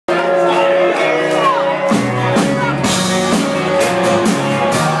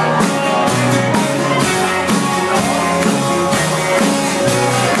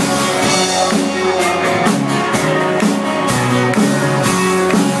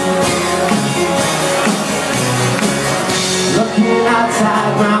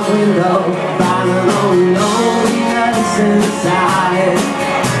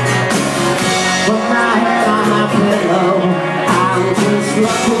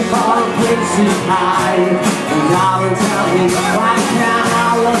looking for a place to hide. And darling, tell me, why can't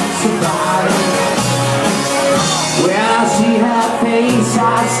our love survive? When I see her face, I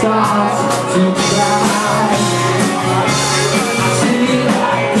start to cry. I see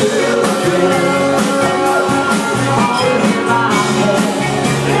that girl again, always in my head.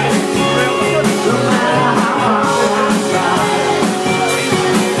 No matter how hard I try,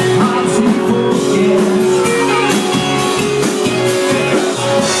 hard to forget.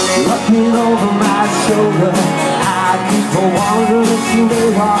 Looking over my shoulder, I keep on wondering if you may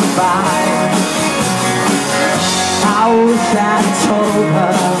walk by. I wish I told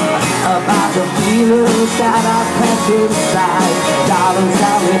her about the feelings that I felt inside. Darling,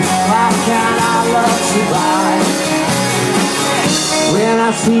 tell me, why can't our love survive? When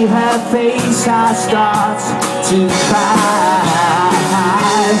I see her face, I start to cry.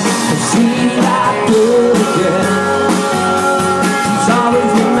 I see that girl again, she's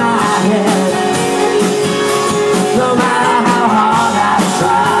always in my head. No matter how hard I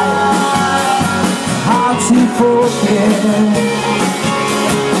try, hard to forget.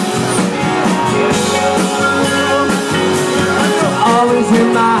 Always in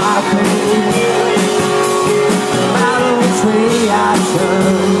my pain, no matter which way I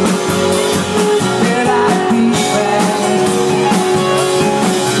turn, can I be friends?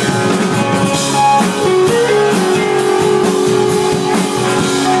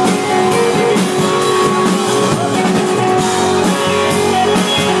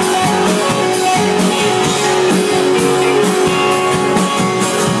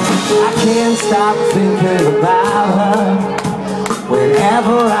 I can't stop thinking about her.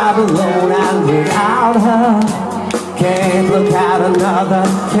 Whenever I'm alone and without her, can't look at another,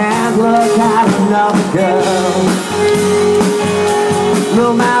 can't look at another girl.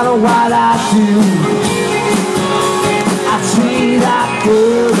 No matter what I do, I see that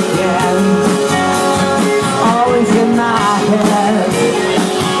girl again, always in my head.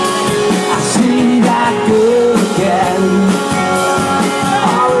 I see that girl again,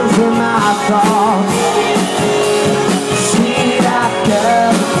 always in my thoughts. See that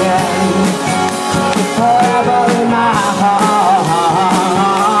girl again.